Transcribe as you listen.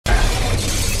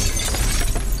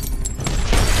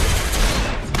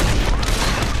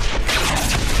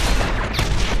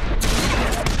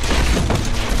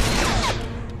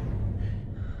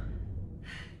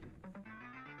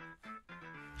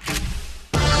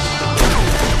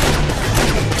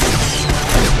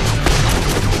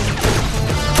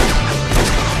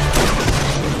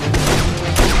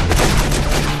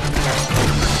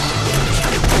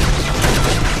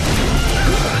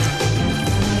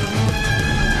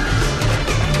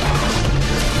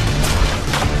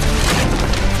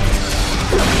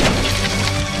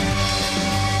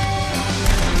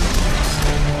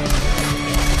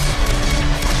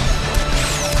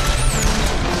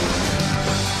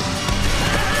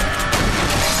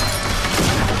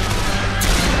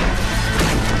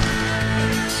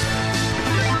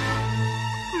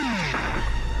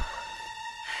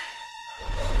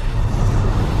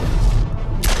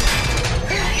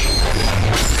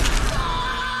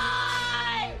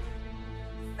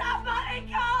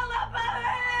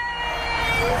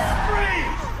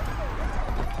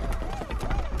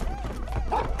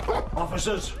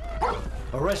Officers,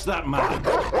 arrest that man.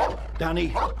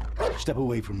 Danny, step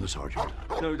away from the sergeant.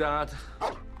 No, Dad.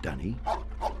 Danny,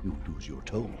 you'll do as you're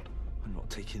told. I'm not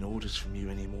taking orders from you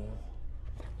anymore.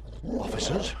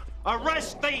 Officers,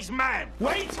 arrest these men!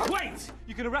 Wait!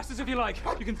 You can arrest us if you like.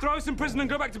 You can throw us in prison and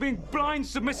go back to being blind,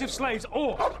 submissive slaves,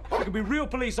 or you can be real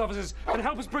police officers and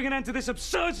help us bring an end to this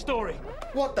absurd story.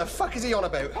 What the fuck is he on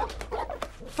about?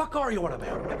 Fuck are you on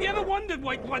about? Have you ever wondered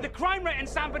why the crime rate in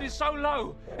Sandford is so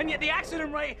low, and yet the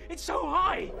accident rate, it's so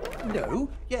high? No.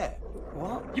 Yeah.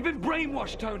 What? You've been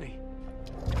brainwashed, Tony.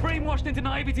 Brainwashed into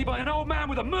naivety by an old man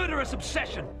with a murderous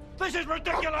obsession. This is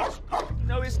ridiculous!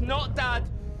 No, it's not, Dad.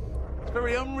 It's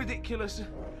very unridiculous. And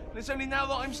it's only now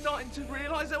that I'm starting to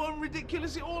realise how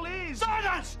unridiculous it all is.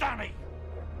 Silence, Danny!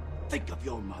 Think of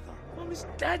your mother. Mum is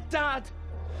dead, Dad.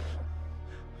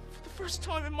 For the first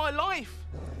time in my life.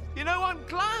 You know, I'm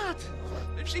glad.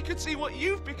 If she could see what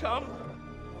you've become,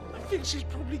 I think she'd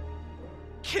probably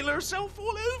kill herself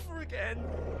all over again.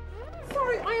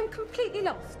 Sorry, I am completely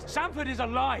lost. Sandford is a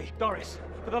lie, Doris.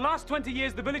 For the last 20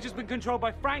 years, the village has been controlled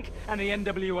by Frank and the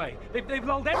NWA. They've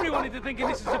lulled everyone into thinking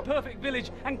this is a perfect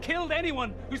village and killed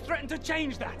anyone who's threatened to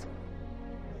change that.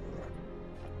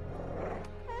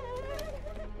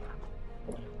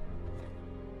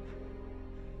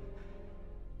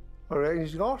 I reckon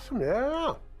he's got some there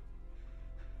now.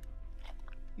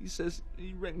 He says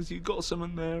he reckons you got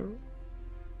someone there.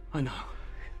 I know.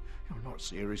 You're not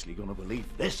seriously going to believe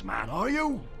this man, are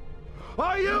you?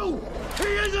 Are you? He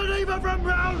isn't even from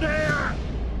round here!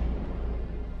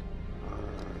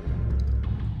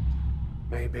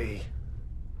 Maybe.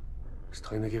 It's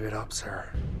time to give it up, sir.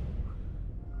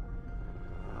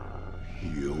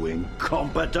 You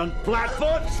incompetent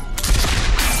flatfoot!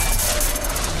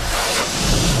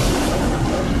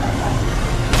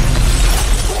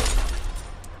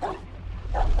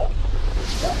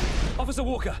 Officer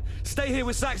Walker, stay here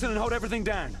with Saxon and hold everything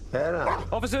down. Fair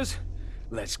enough. Officers,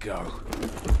 let's go.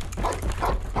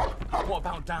 What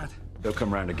about Dad? They'll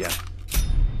come round again.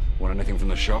 Want anything from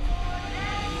the shop?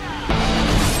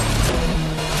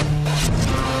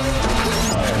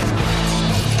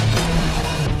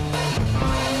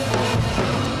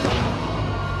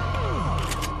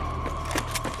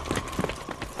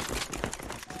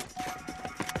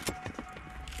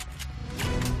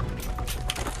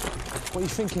 What are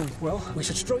you thinking? Well, we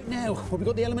should strike now, or we've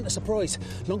got the element of surprise.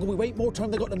 Longer we wait, more time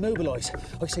they've got to mobilise.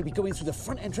 I say we go in through the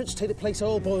front entrance, take the place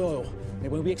oil by oil. They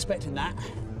won't be expecting that.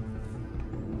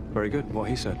 Very good, what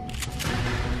he said.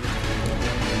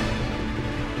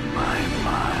 My,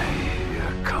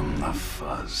 here come the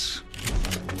Fuzz.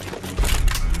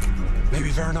 Maybe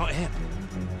they're not in.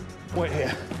 Wait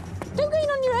here. Don't go in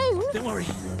on your own. Don't worry.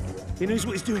 He knows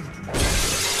what he's doing.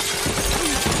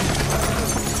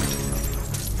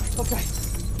 Okay,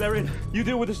 they're in. You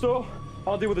deal with the store,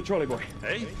 I'll deal with the trolley boy.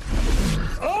 Hey?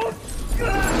 Oh!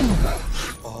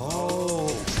 Oh.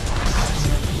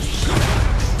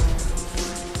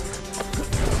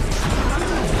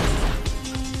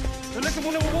 Listen,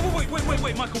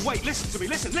 wait, Michael, wait, listen to me,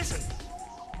 listen.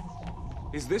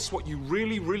 Is this what you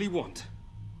really want?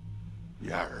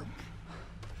 Yarm.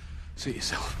 Suit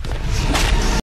yourself.